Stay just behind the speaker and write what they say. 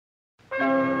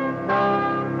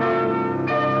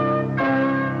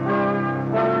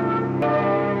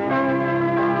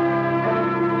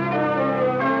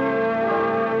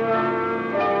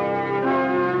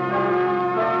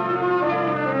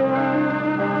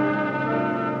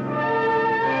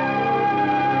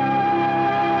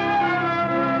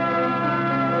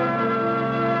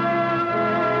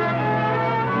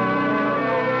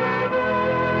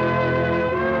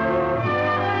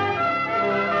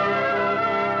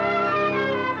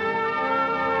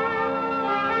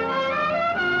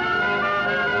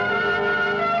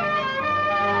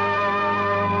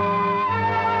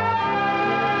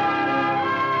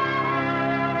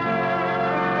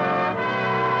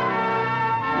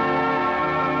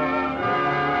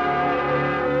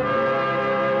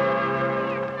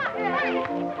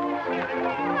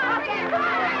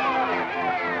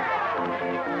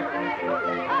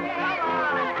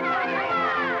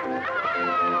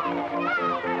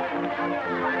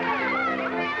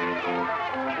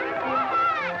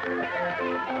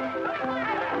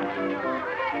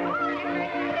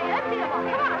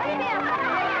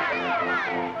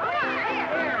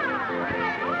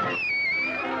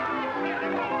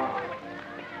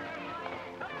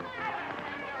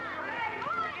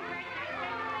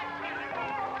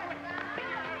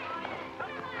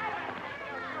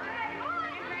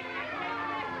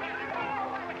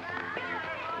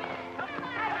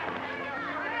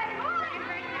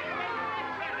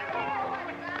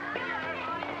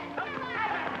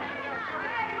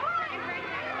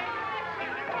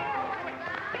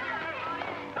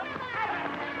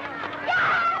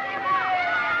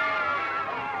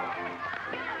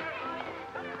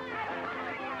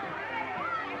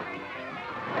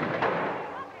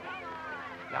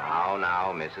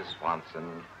Now, Mrs.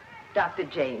 Swanson. Dr.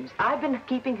 James, I've been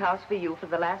keeping house for you for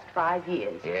the last 5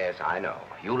 years. Yes, I know.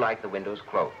 You like the windows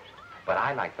closed, but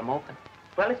I like them open.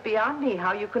 Well, it's beyond me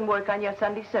how you can work on your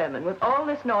Sunday sermon with all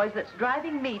this noise that's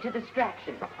driving me to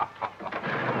distraction.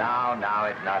 Now,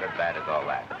 it's not as bad as all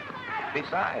that.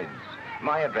 Besides,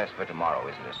 my address for tomorrow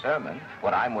isn't a sermon.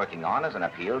 What I'm working on is an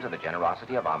appeal to the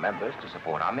generosity of our members to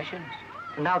support our missions.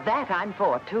 Now that I'm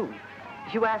for, too.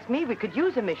 If you ask me, we could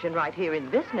use a mission right here in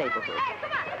this neighborhood. Hey,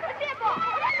 come on, let's see a ball.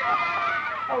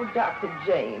 Oh, Dr.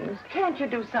 James, can't you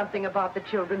do something about the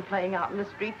children playing out in the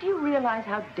street? Do you realize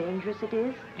how dangerous it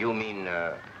is? You mean,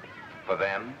 for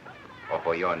them or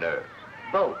for your nerves?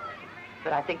 Both.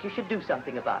 But I think you should do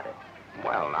something about it.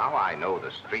 Well, now I know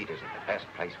the street isn't the best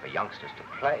place for youngsters to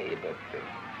play,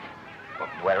 but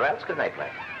where else can they play?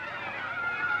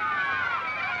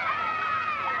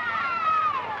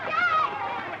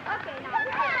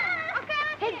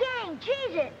 Hey, gang,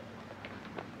 cheese it.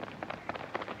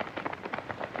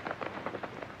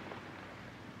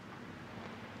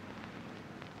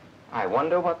 I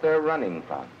wonder what they're running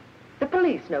from. The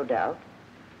police, no doubt.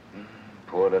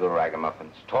 Poor little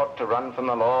ragamuffins, taught to run from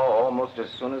the law almost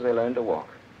as soon as they learn to walk.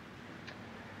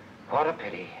 What a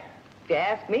pity. If you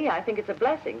ask me, I think it's a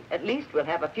blessing. At least we'll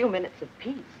have a few minutes of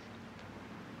peace.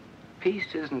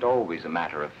 Peace isn't always a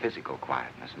matter of physical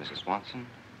quietness, Mrs. Swanson.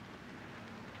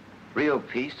 Real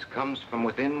peace comes from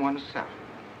within oneself.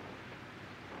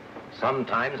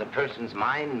 Sometimes a person's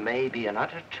mind may be in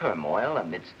utter turmoil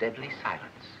amidst deadly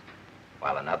silence,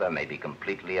 while another may be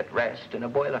completely at rest in a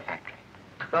boiler factory.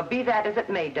 Well, be that as it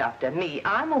may, Doctor,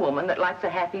 I'm a woman that likes a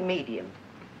happy medium.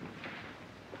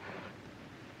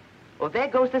 Well, there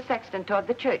goes the sexton toward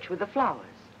the church with the flowers.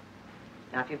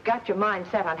 Now, if you've got your mind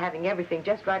set on having everything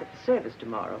just right at the service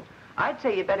tomorrow, I'd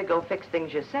say you better go fix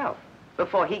things yourself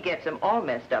before he gets them all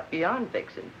messed up beyond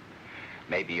fixing.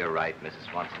 Maybe you're right, Mrs.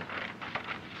 Swanson.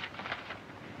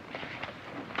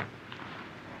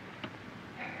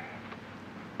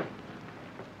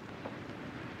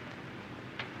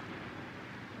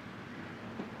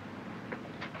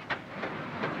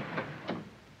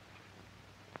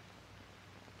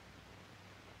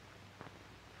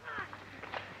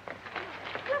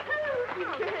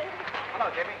 Hello,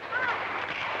 Jimmy.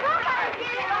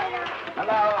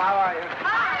 Hello, how are you?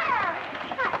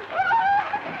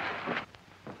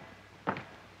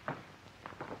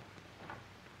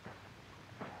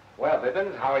 Well,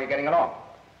 Bibbins, how are you getting along?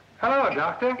 Hello,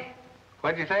 Doctor.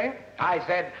 What'd you say? I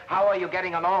said, how are you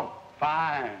getting along?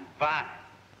 Fine.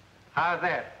 How's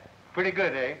that? Pretty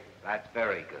good, eh? That's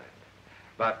very good.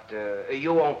 But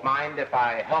you won't mind if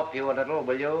I help you a little,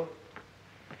 will you?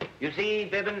 You see,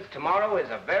 Bibbins, tomorrow is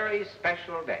a very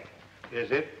special day.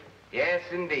 Is it? Yes,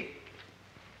 indeed.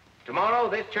 Tomorrow,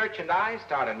 this church and I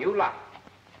start a new life.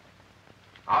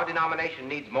 Our denomination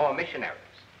needs more missionaries.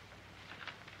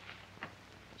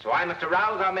 So I must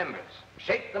arouse our members,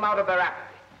 shake them out of their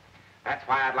apathy. That's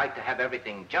why I'd like to have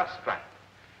everything just right.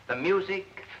 The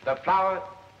music, the flowers.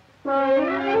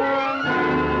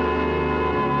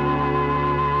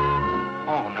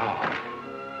 Oh, no.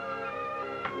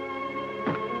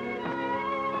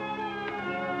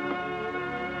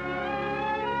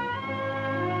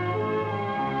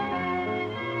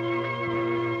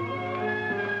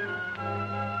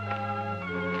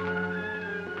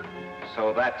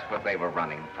 So that's what they were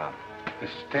running from. The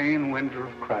stained window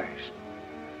of Christ.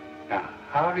 Now,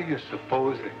 how do you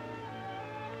suppose it?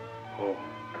 Oh.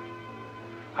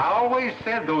 I always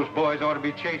said those boys ought to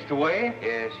be chased away.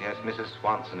 Yes, Mrs.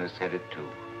 Swanson has said it too.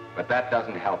 But that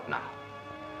doesn't help now.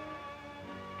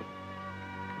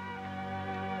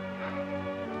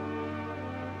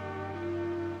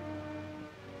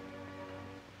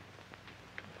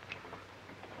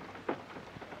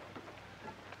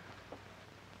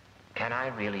 Can I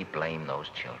really blame those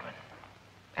children?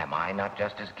 Am I not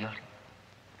just as guilty?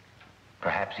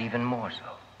 Perhaps even more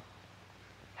so.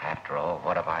 After all,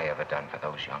 what have I ever done for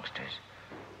those youngsters?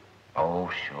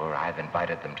 Oh, sure, I've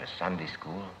invited them to Sunday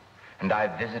school, and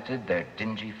I've visited their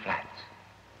dingy flats.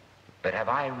 But have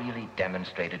I really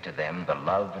demonstrated to them the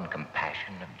love and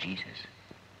compassion of Jesus?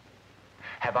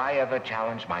 Have I ever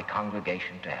challenged my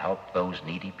congregation to help those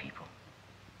needy people?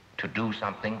 To do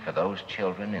something for those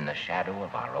children in the shadow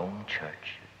of our own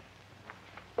church?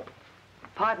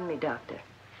 Pardon me, Doctor.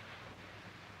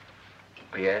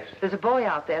 Yes? There's a boy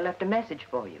out there left a message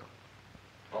for you.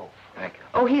 Oh, thank you.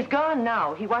 Oh, he's gone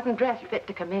now. He wasn't dressed fit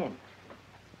to come in.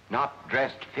 Not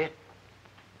dressed fit?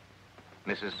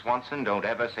 Mrs. Swanson, don't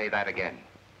ever say that again.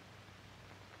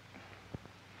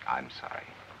 I'm sorry.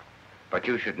 But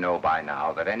you should know by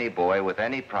now that any boy with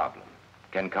any problem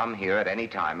can come here at any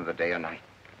time of the day or night.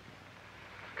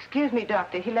 Excuse me,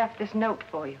 Doctor. He left this note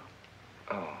for you.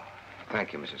 Oh,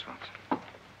 thank you, Mrs. Swanson.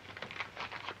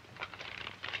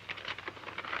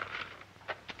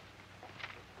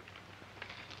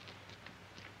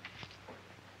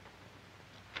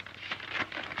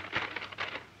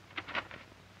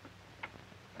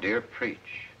 Dear Preach,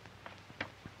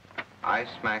 I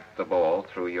smacked the ball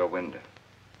through your window.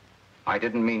 I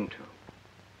didn't mean to.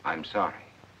 I'm sorry.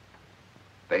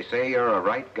 They say you're a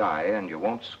right guy and you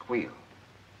won't squeal.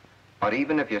 But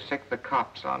even if you sick the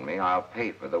cops on me, I'll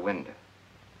pay for the window.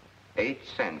 8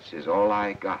 cents is all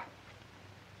I got.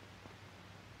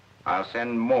 I'll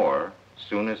send more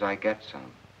soon as I get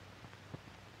some.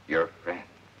 Your friend.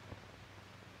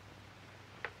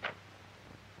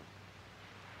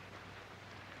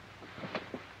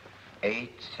 $8.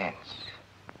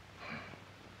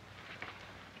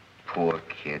 Poor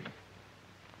kid.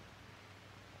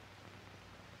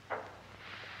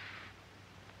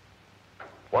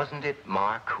 Wasn't it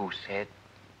Mark who said,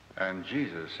 And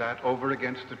Jesus sat over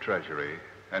against the treasury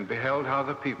and beheld how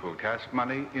the people cast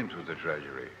money into the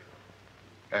treasury.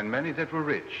 And many that were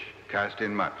rich cast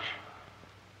in much.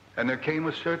 And there came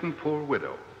a certain poor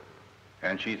widow,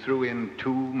 and she threw in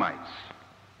 2 mites.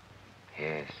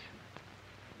 yes,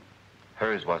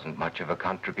 hers wasn't much of a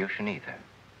contribution either.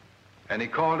 And he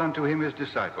called unto him his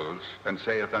disciples, and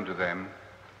saith unto them,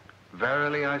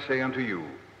 Verily I say unto you,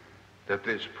 that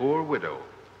this poor widow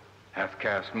hath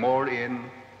cast more in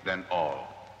than all.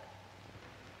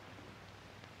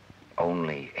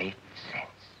 Only 8 cents.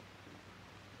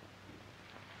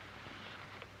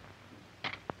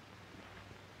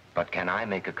 But can I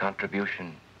make a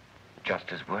contribution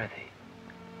just as worthy?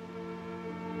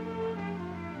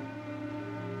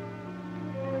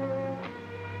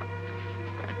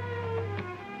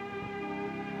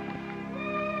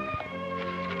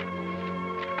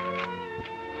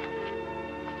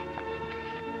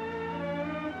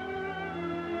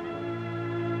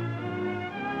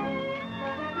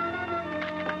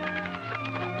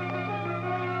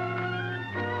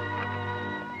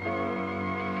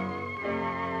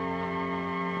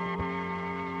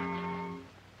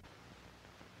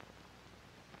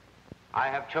 I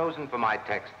have chosen for my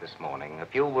text this morning a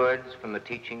few words from the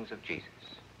teachings of Jesus.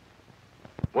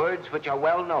 Words which are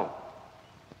well known,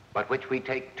 but which we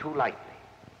take too lightly,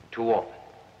 too often.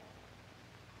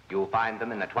 You'll find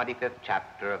them in the 25th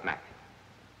chapter of Matthew.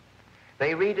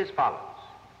 They read as follows.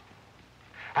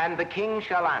 And the king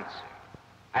shall answer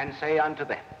and say unto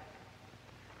them,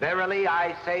 Verily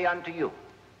I say unto you,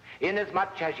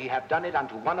 inasmuch as ye have done it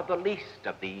unto one of the least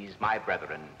of these my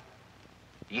brethren,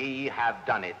 ye have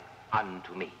done it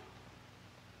unto me.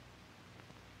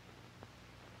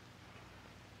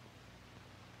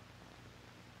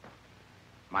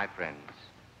 My friends,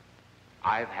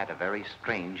 I've had a very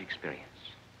strange experience.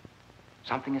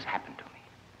 Something has happened to me.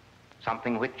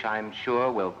 Something which I'm sure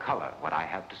will color what I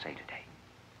have to say today.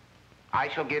 I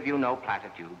shall give you no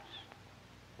platitudes,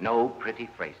 no pretty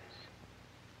phrases.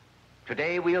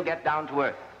 Today we'll get down to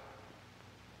earth,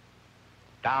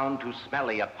 down to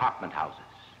smelly apartment houses,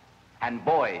 and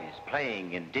boys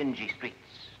playing in dingy streets.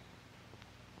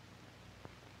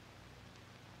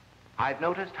 I've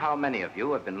noticed how many of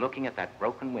you have been looking at that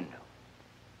broken window,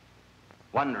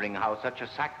 wondering how such a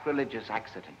sacrilegious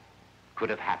accident could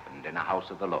have happened in a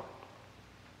house of the Lord.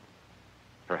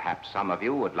 Perhaps some of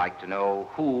you would like to know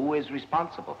who is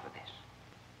responsible for this.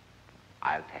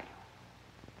 I'll tell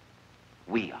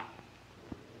you. We are.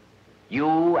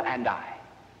 You and I.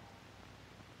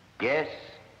 Yes,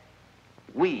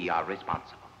 we are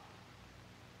responsible.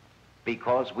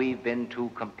 Because we've been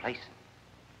too complacent,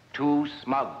 too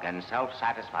smug and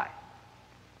self-satisfied.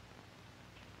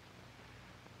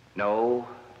 No,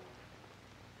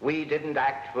 we didn't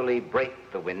actually break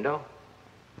the window.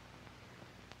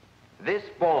 This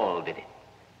ball did it.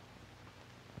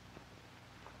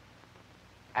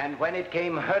 And when it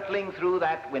came hurtling through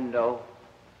that window,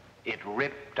 it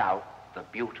ripped out the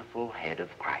beautiful head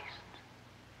of Christ.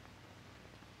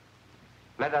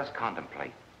 Let us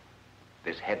contemplate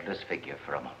this headless figure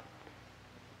for a moment.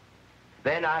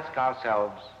 Then ask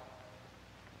ourselves,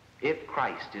 if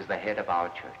Christ is the head of our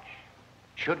church,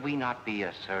 should we not be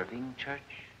a serving church,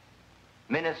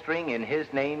 ministering in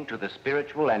his name to the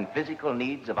spiritual and physical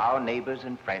needs of our neighbors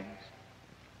and friends,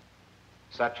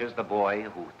 such as the boy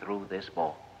who threw this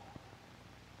ball?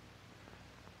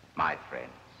 My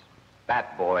friends,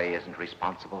 that boy isn't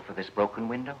responsible for this broken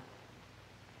window.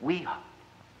 We are.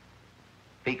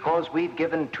 Because we've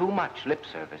given too much lip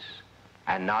service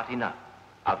and not enough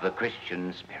of the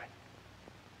Christian spirit.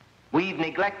 We've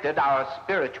neglected our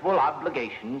spiritual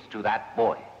obligations to that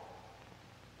boy.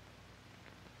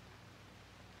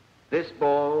 This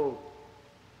ball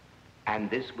and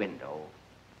this window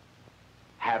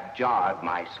have jarred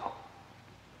my soul.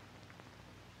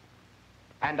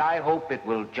 And I hope it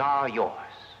will jar yours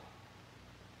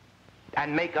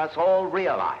and make us all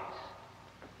realize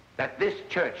that this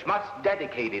church must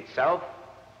dedicate itself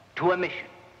to a mission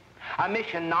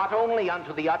not only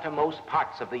unto the uttermost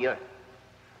parts of the earth,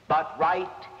 but right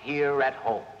here at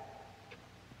home.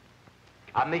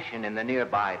 A mission in the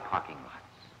nearby parking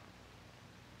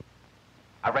lots,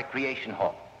 a recreation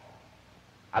hall,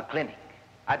 a clinic,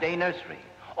 a day nursery,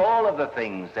 all of the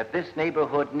things that this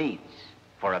neighborhood needs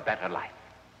for a better life.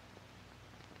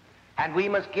 And we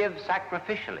must give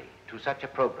sacrificially to such a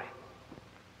program,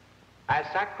 as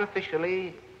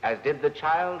sacrificially as did the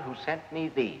child who sent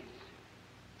me these.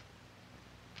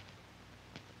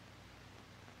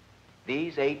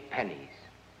 These 8 pennies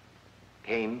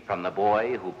came from the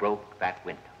boy who broke that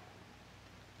window.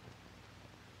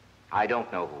 I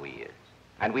don't know who he is,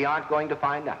 and we aren't going to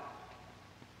find out.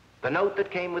 The note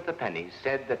that came with the pennies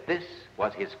said that this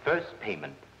was his first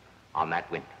payment on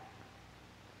that window.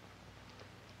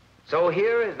 So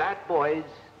here is that boy's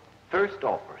first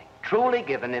offering, truly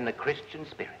given in the Christian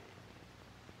spirit.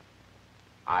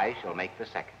 I shall make the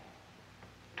second,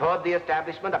 toward the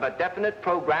establishment of a definite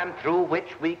program through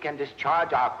which we can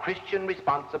discharge our Christian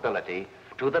responsibility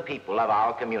to the people of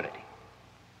our community.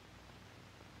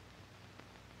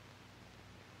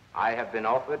 I have been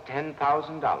offered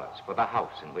 $10,000 for the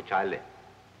house in which I live.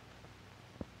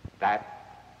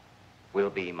 That will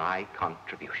be my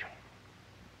contribution.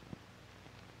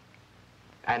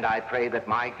 And I pray that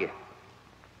my gift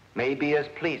may be as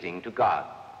pleasing to God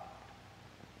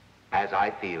as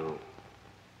I feel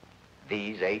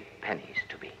these 8 pennies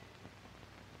to be.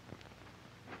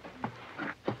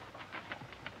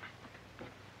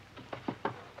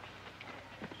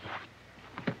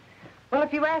 Well,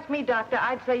 if you ask me, Doctor,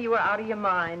 I'd say you were out of your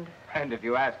mind. And if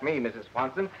you ask me, Mrs.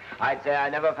 Swanson, I'd say I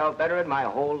never felt better in my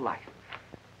whole life.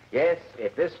 Yes,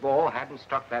 if this ball hadn't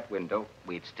struck that window,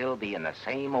 we'd still be in the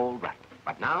same old rut.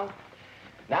 But now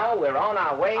we're on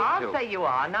our way to... I'll say you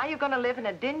are. Now you're going to live in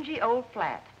a dingy old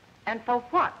flat. And for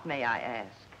what, may I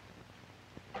ask?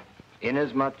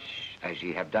 Inasmuch as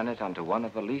ye have done it unto one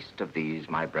of the least of these,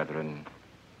 my brethren,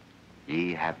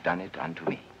 ye have done it unto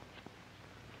me.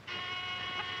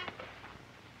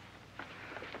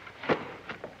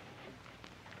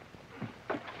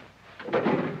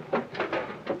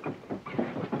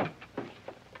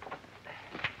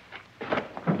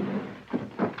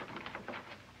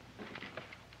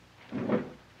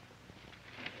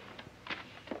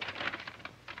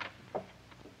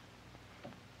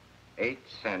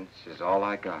 $8 is all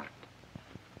I got.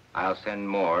 I'll send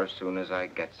more as soon as I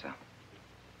get some.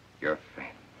 Your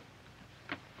friend.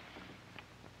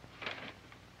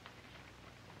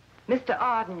 Mr.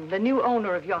 Arden, the new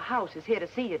owner of your house, is here to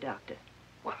see you, Doctor.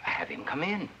 Well, have him come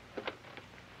in.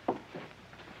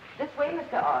 This way,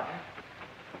 Mr. Arden.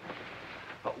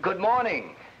 Oh, good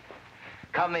morning.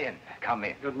 Come in, come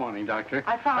in. Good morning, Doctor.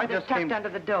 I found it tucked under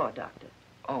the door, Doctor.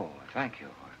 Oh, thank you.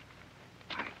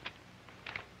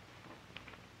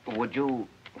 Would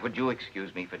you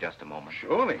excuse me for just a moment?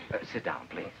 Surely. Sit down,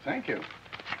 please. Thank you.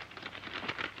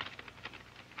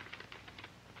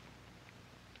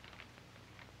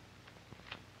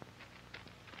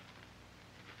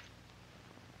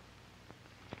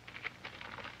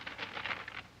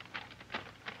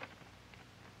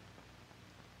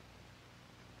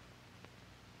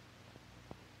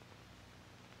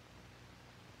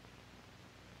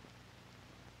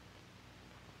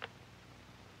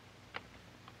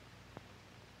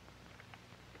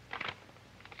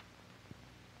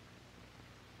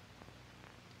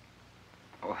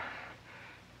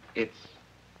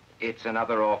 It's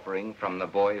another offering from the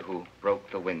boy who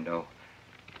broke the window.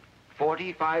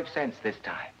 45 cents this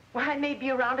time. Well, I may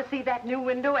be around to see that new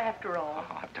window after all.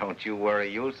 Oh, don't you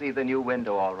worry. You'll see the new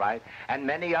window, all right. And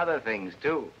many other things,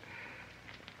 too.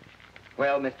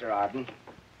 Well, Mr. Arden,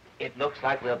 It looks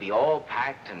like we'll be all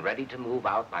packed and ready to move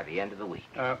out by the end of the week.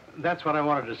 That's what I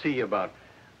wanted to see you about.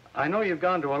 I know you've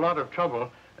gone to a lot of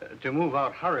trouble to move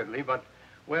out hurriedly, but,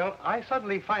 well, I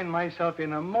suddenly find myself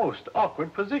in a most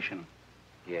awkward position.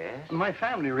 Yes? My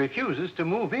family refuses to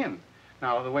move in.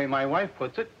 Now, the way my wife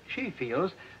puts it, she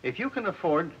feels if you can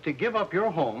afford to give up your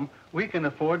home, we can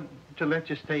afford to let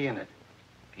you stay in it.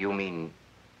 You mean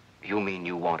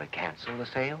you want to cancel the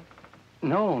sale?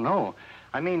 No.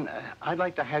 I mean, I'd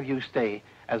like to have you stay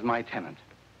as my tenant.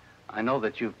 I know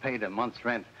that you've paid a month's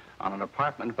rent on an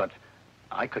apartment, but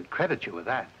I could credit you with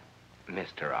that.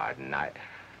 Mr. Arden,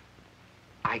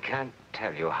 I can't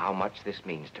tell you how much this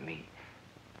means to me.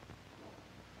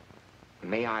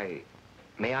 May I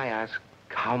ask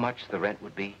how much the rent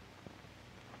would be?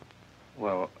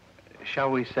 Well,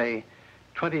 shall we say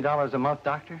 $20 a month,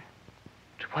 Doctor?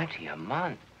 20 a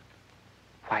month?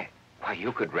 Why,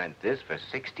 you could rent this for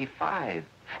 65,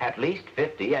 at least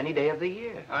 50 any day of the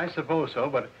year. I suppose so,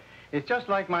 but it's just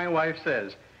like my wife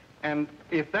says. And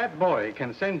if that boy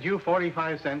can send you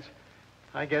 45 cents,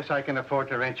 I guess I can afford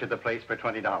to rent you the place for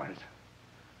 $20.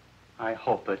 I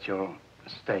hope that you'll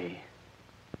stay.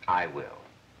 I will,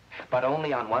 but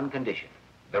only on one condition.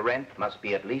 The rent must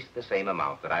be at least the same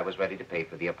amount that I was ready to pay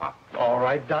for the apartment. All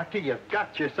right, Doctor, you've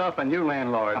got yourself a new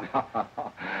landlord.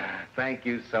 Thank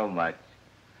you so much,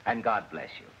 and God bless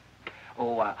you.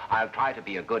 Oh, I'll try to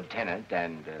be a good tenant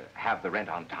and have the rent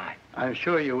on time. I'm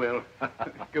sure you will.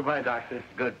 Goodbye, Doctor.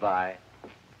 Goodbye.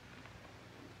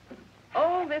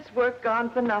 All this work gone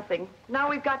for nothing. Now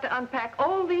we've got to unpack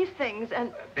all these things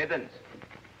and... Bivens,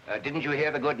 didn't you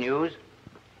hear the good news?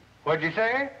 What'd you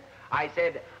say? I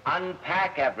said,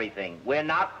 unpack everything. We're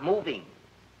not moving.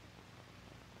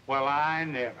 Well, I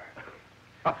never.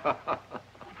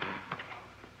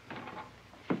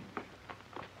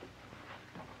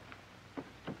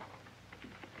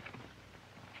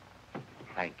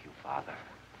 Thank you, Father.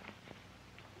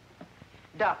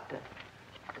 Doctor.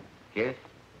 Yes?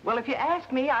 Well, if you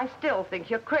ask me, I still think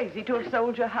you're crazy to have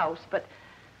sold your house, but...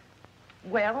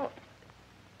 Well,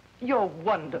 you're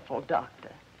wonderful,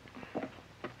 Doctor.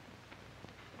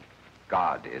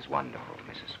 God is wonderful,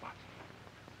 Mrs. Swanson.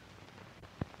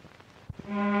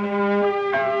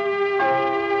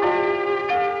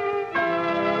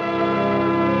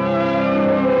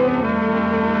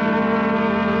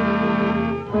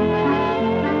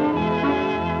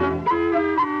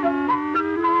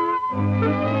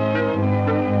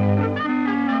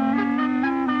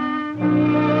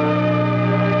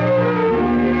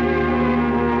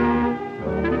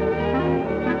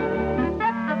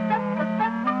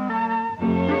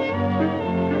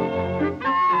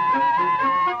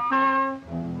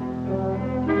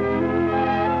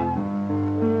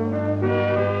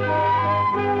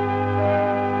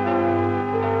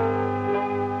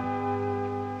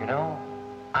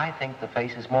 I think the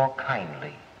face is more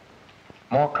kindly,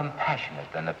 more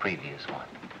compassionate than the previous one.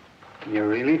 You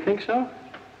really think so?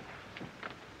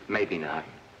 Maybe not.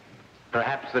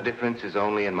 Perhaps the difference is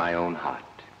only in my own heart.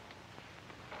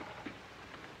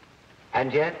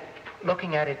 And yet,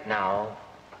 looking at it now,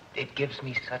 it gives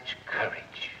me such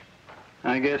courage.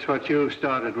 I guess what you've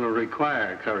started will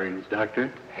require courage,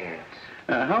 Doctor. Yes.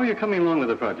 How are you coming along with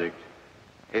the project?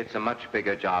 It's a much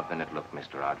bigger job than it looked,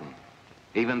 Mr. Arden.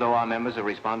 Even though our members are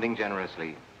responding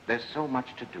generously, there's so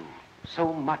much to do,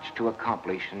 so much to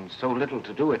accomplish, and so little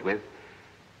to do it with.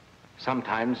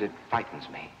 Sometimes it frightens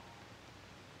me.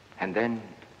 And then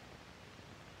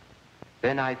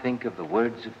I think of the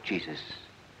words of Jesus.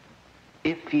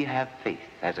 If ye have faith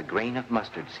as a grain of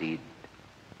mustard seed,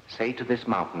 say to this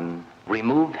mountain,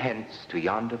 remove hence to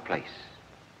yonder place,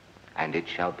 and it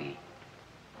shall be.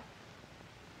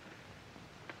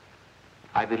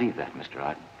 I believe that, Mr.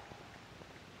 Arden.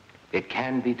 It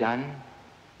can be done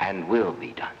and will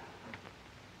be done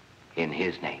in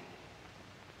his name.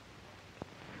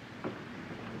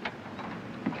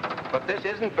 But this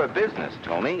isn't for business,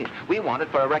 Tony. We want it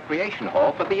for a recreation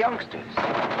hall for the youngsters.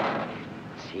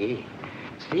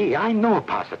 See, I know,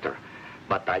 Pastor,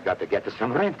 but I got to get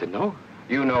some rent, no?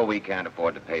 You know we can't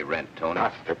afford to pay rent, Tony.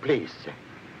 Pastor, please.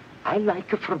 I like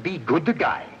to be good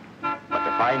guy, but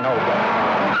if I know...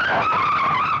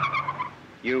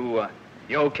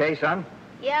 You okay, son?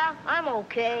 Yeah, I'm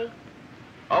okay.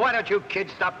 Oh, why don't you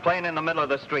kids stop playing in the middle of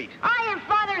the street? I am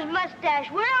Father's mustache.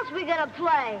 Where else we gonna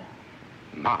play?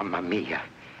 Mamma mia,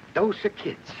 those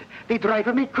kids, they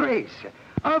drive me crazy.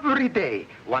 Every day,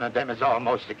 one of them is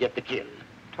almost to get killed.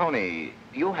 Tony,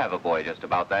 you have a boy just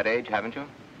about that age, haven't you?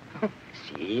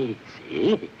 See.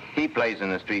 He plays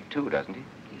in the street, too, doesn't he?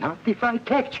 Not if I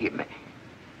catch him.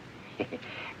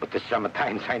 But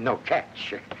sometimes I no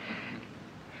catch.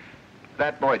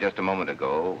 That boy just a moment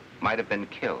ago might have been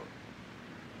killed.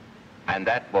 And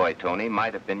that boy, Tony,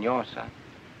 might have been your son.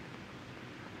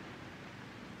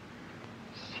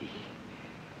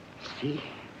 See,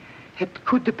 it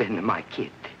could have been my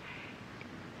kid.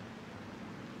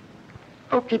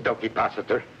 Okie dokie,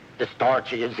 Pastor. The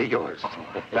starch is yours.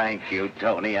 Oh, thank you,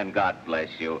 Tony, and God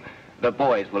bless you. The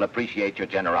boys will appreciate your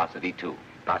generosity, too.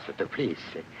 Pastor, please.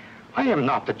 I am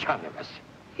not generous.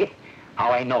 How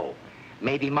I know?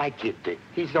 Maybe my kid,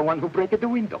 he's the one who broke the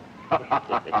window.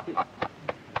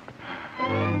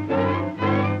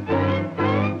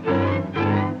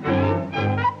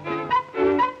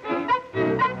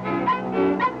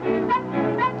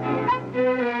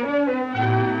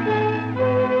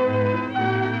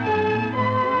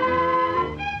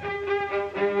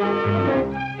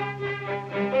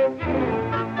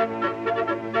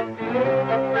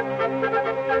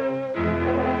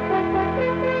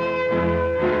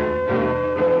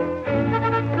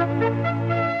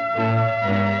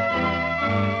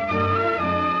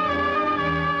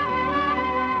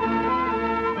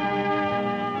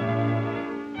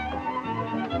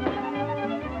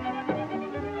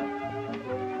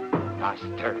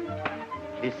 Pastor,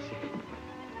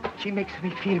 she makes me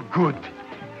feel good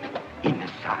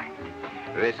inside.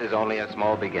 This is only a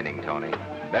small beginning, Tony.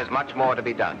 There's much more to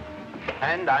be done.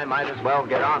 And I might as well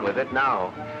get on with it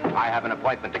now. I have an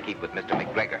appointment to keep with Mr.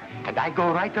 McGregor. And I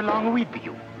go right along with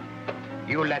you.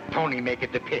 You let Tony make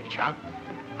it the pitch, huh?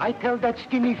 I tell that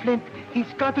skinny Flint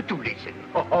he's got to listen.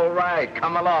 All right,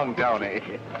 come along, Tony.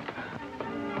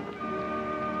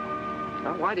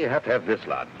 Now, why do you have to have this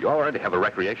lot? You already have a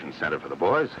recreation center for the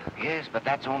boys. Yes, but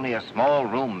that's only a small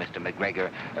room, Mr. McGregor.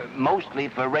 Mostly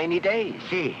for rainy days.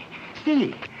 See,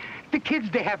 the kids,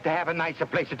 they have to have a nicer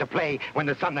place to play when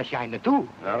the sun is shining, too.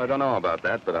 Well, I don't know about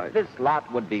that, but This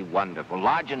lot would be wonderful.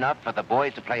 Large enough for the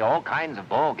boys to play all kinds of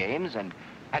ball games, and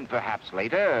perhaps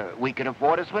later we could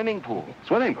afford a swimming pool.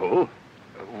 Swimming pool?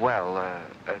 Well,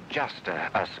 just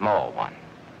a small one.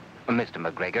 Mr.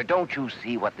 McGregor, don't you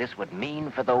see what this would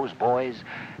mean for those boys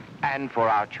and for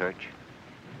our church?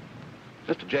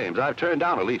 Mr. James, I've turned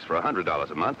down a lease for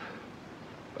 $100 a month.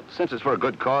 But since it's for a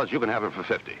good cause, you can have it for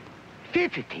 $50.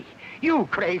 50? You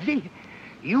crazy?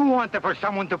 You want for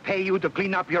someone to pay you to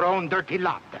clean up your own dirty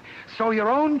lot, so your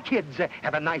own kids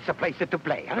have a nicer place to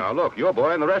play, huh? Now, look, your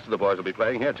boy and the rest of the boys will be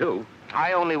playing here, too.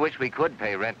 I only wish we could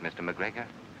pay rent, Mr. McGregor.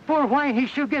 For why he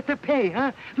should get to pay,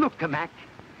 huh? Look, Mac.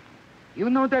 You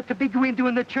know that the big window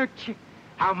in the church?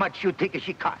 How much you think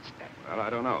she cost? Well, I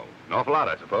don't know. An awful lot,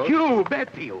 I suppose. You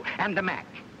bet you. And the Mac.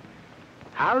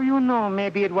 How you know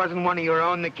maybe it wasn't one of your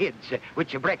own kids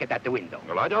which you break it at the window?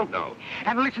 Well, I don't know.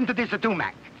 And listen to this too,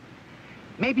 Mac.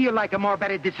 Maybe you like more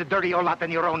better this dirty old lot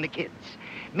than your own kids.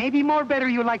 Maybe more better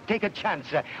you like take a chance.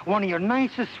 One of your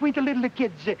nicest, sweet little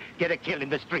kids get a kill in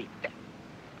the street.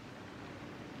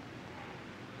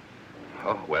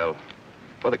 Oh, well,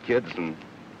 for the kids and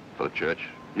for the church,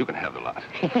 you can have the lot.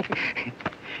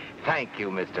 Thank you,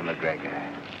 Mr. McGregor.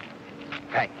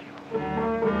 Thank you.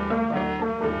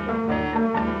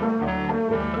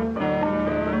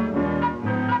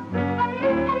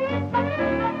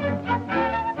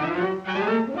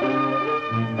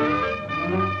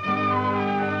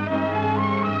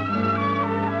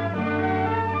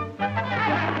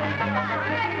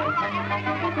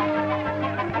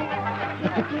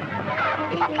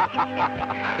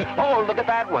 Oh, look at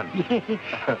that one.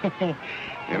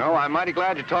 You know, I'm mighty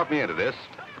glad you talked me into this.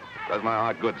 Does my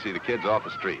heart good to see the kids off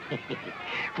the street.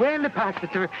 Well,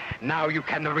 Pastor, now you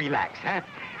can relax, huh?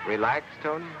 Relax,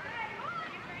 Tony?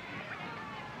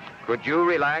 Could you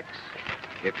relax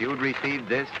if you'd received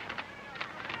this?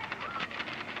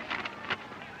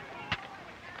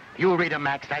 You read 'em,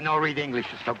 Max. I know read English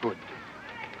is so good.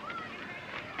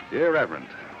 Dear Reverend,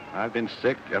 I've been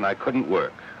sick and I couldn't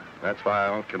work. That's why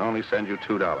I can only send you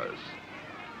 $2.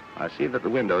 I see that the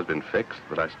window's been fixed,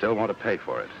 but I still want to pay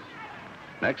for it.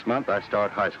 Next month, I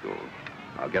start high school.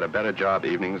 I'll get a better job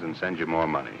evenings and send you more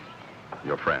money.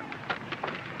 Your friend.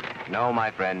 No,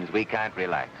 my friends, we can't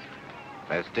relax.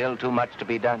 There's still too much to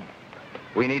be done.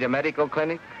 We need a medical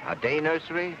clinic, a day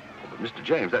nursery. But Mr.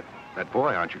 James, that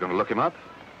boy, aren't you going to look him up?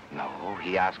 No,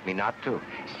 he asked me not to.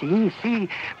 See,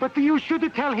 but you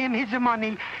should tell him his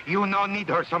money. You no need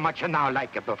her so much now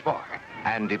like before.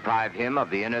 And deprive him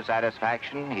of the inner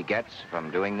satisfaction he gets from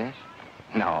doing this?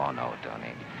 No,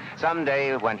 Tony.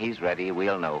 Someday, when he's ready,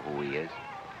 we'll know who he is.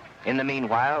 In the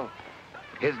meanwhile,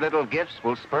 his little gifts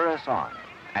will spur us on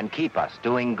and keep us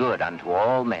doing good unto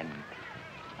all men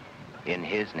in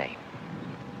his name.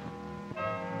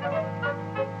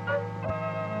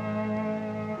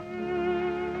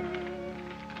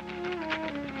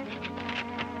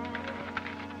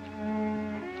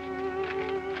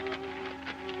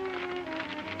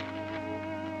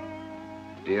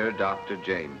 Dear Dr.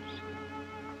 James,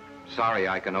 sorry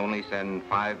I can only send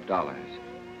 $5.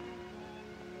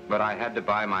 But I had to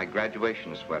buy my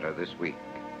graduation sweater this week.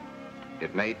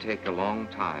 It may take a long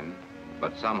time,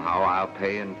 but somehow I'll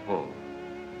pay in full.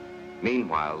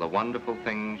 Meanwhile, the wonderful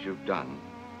things you've done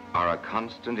are a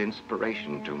constant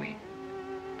inspiration to me.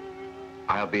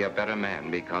 I'll be a better man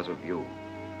because of you.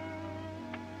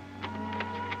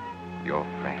 Your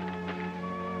friend.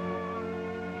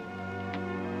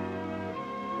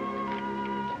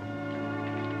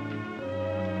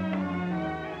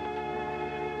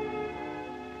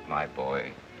 My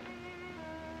boy,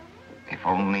 if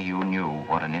only you knew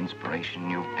what an inspiration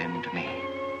you've been to me.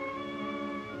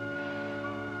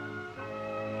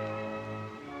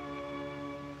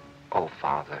 Oh,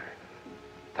 Father,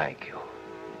 thank you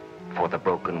for the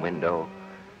broken window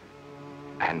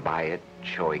and by it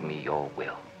showing me your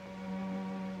will.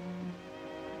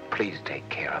 Please take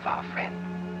care of our friend.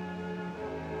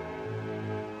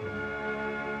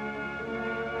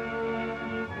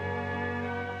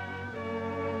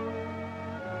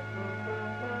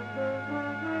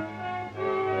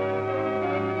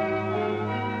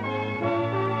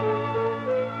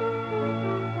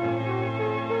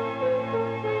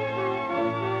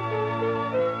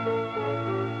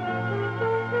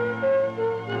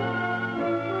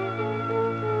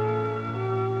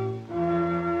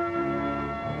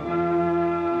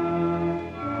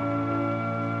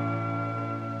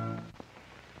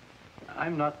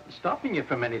 I'm not stopping you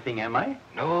from anything, am I?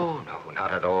 No,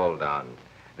 not at all, Don.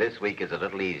 This week is a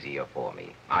little easier for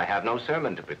me. I have no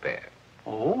sermon to prepare.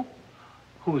 Oh?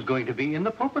 Who's going to be in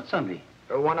the pulpit Sunday?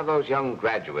 One of those young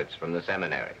graduates from the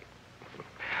seminary.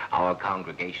 Our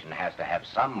congregation has to have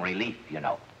some relief, you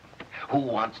know. Who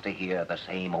wants to hear the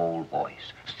same old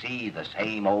voice, see the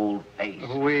same old face?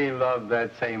 We love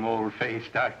that same old face,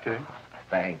 Doctor.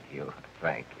 Thank you,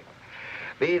 thank you.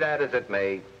 Be that as it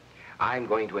may, I'm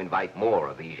going to invite more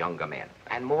of these younger men,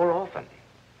 and more often.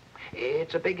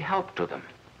 It's a big help to them.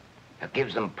 It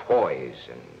gives them poise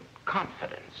and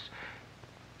confidence.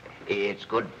 It's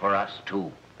good for us,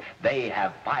 too. They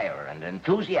have fire and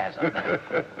enthusiasm.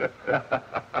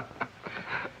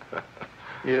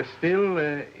 You're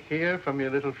still here from your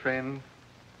little friend?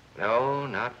 No,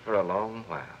 not for a long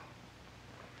while.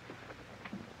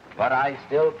 But I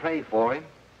still pray for him.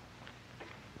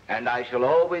 And I shall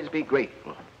always be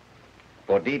grateful.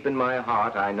 For deep in my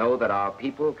heart, I know that our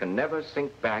people can never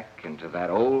sink back into that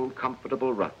old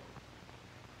comfortable rut.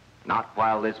 Not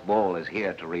while this wall is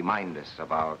here to remind us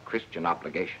of our Christian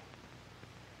obligation.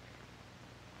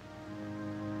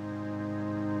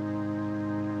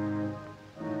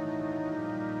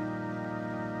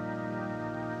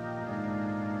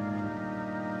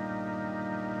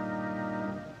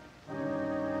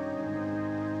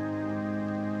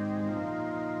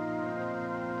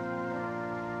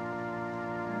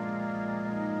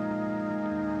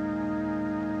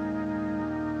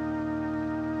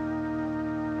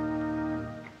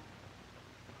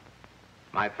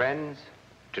 My friends,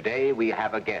 today we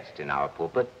have a guest in our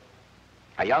pulpit,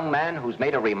 a young man who's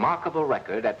made a remarkable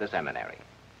record at the seminary.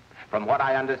 From what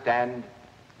I understand,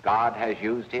 God has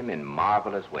used him in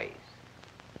marvelous ways.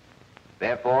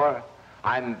 Therefore,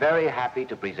 I'm very happy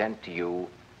to present to you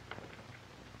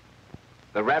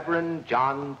the Reverend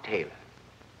John Taylor.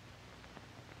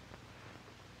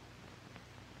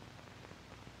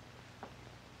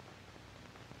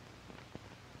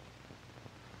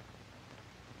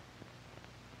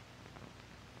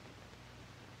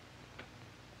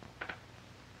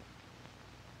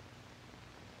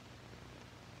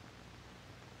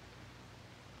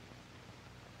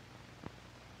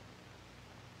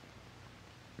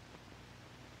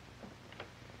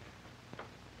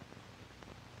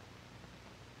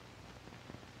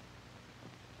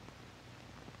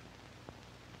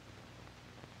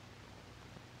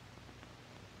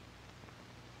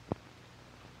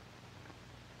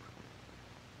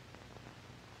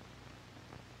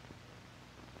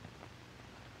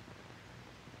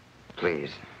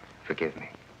 Please, forgive me.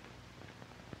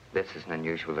 This is an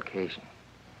unusual occasion.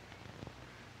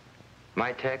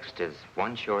 My text is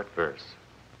one short verse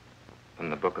from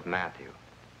the book of Matthew,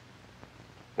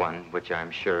 one which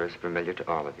I'm sure is familiar to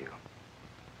all of you.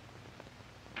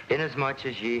 Inasmuch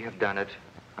as ye have done it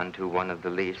unto one of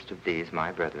the least of these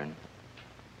my brethren,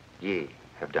 ye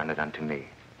have done it unto me.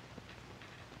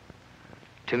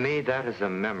 To me, that is a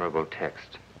memorable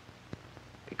text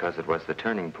because it was the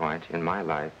turning point in my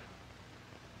life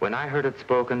when I heard it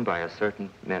spoken by a certain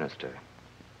minister.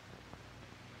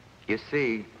 You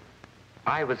see,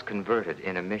 I was converted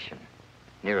in a mission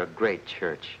near a great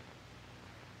church.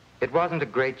 It wasn't a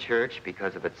great church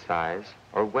because of its size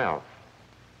or wealth.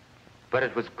 But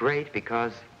it was great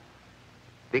because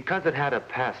it had a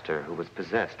pastor who was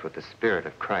possessed with the Spirit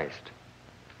of Christ.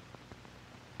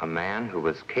 A man who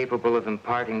was capable of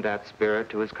imparting that Spirit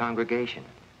to his congregation.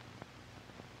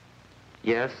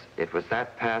 Yes, it was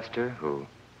that pastor who,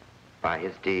 by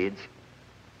his deeds,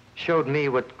 showed me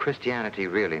what Christianity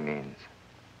really means.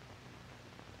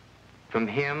 From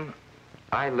him,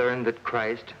 I learned that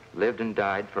Christ lived and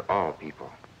died for all people,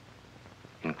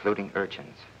 including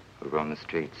urchins who roam the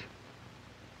streets.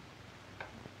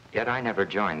 Yet I never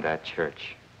joined that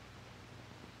church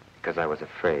because I was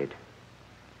afraid.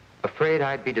 Afraid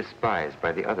I'd be despised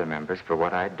by the other members for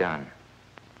what I'd done.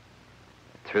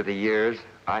 Through the years,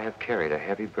 I have carried a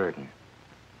heavy burden.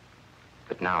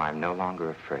 But now I'm no longer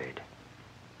afraid.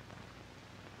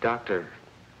 Doctor,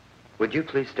 would you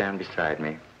please stand beside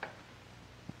me?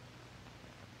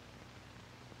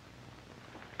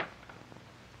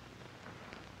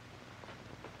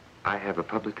 I have a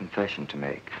public confession to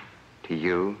make to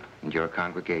you and your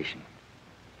congregation.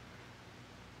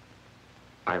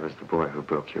 I was the boy who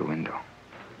broke your window.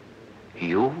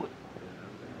 You?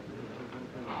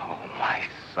 Oh, my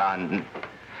son.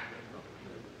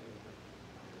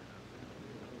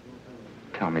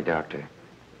 Tell me, Doctor,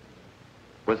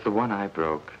 was the one I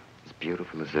broke as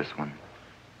beautiful as this one?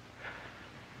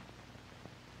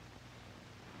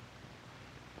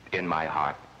 In my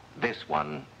heart, this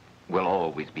one will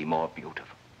always be more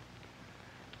beautiful.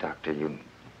 Doctor,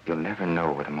 you'll never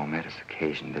know what a momentous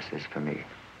occasion this is for me.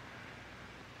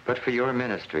 But for your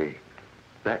ministry,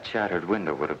 that shattered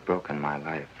window would have broken my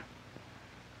life.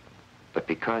 But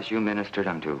because you ministered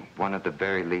unto one of the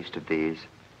very least of these,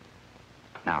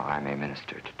 now I may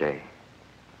minister today.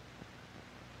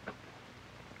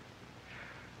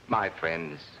 My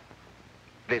friends,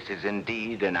 this is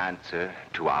indeed an answer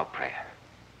to our prayer.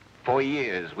 For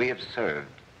years we have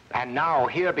served, and now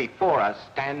here before us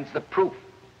stands the proof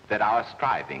that our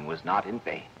striving was not in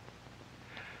vain.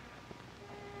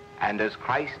 And as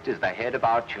Christ is the head of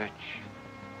our church,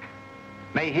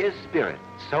 may his Spirit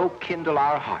so kindle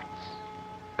our hearts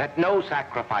that no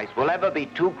sacrifice will ever be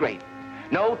too great,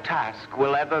 no task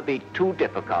will ever be too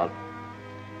difficult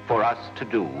for us to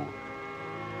do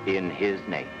in his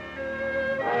name.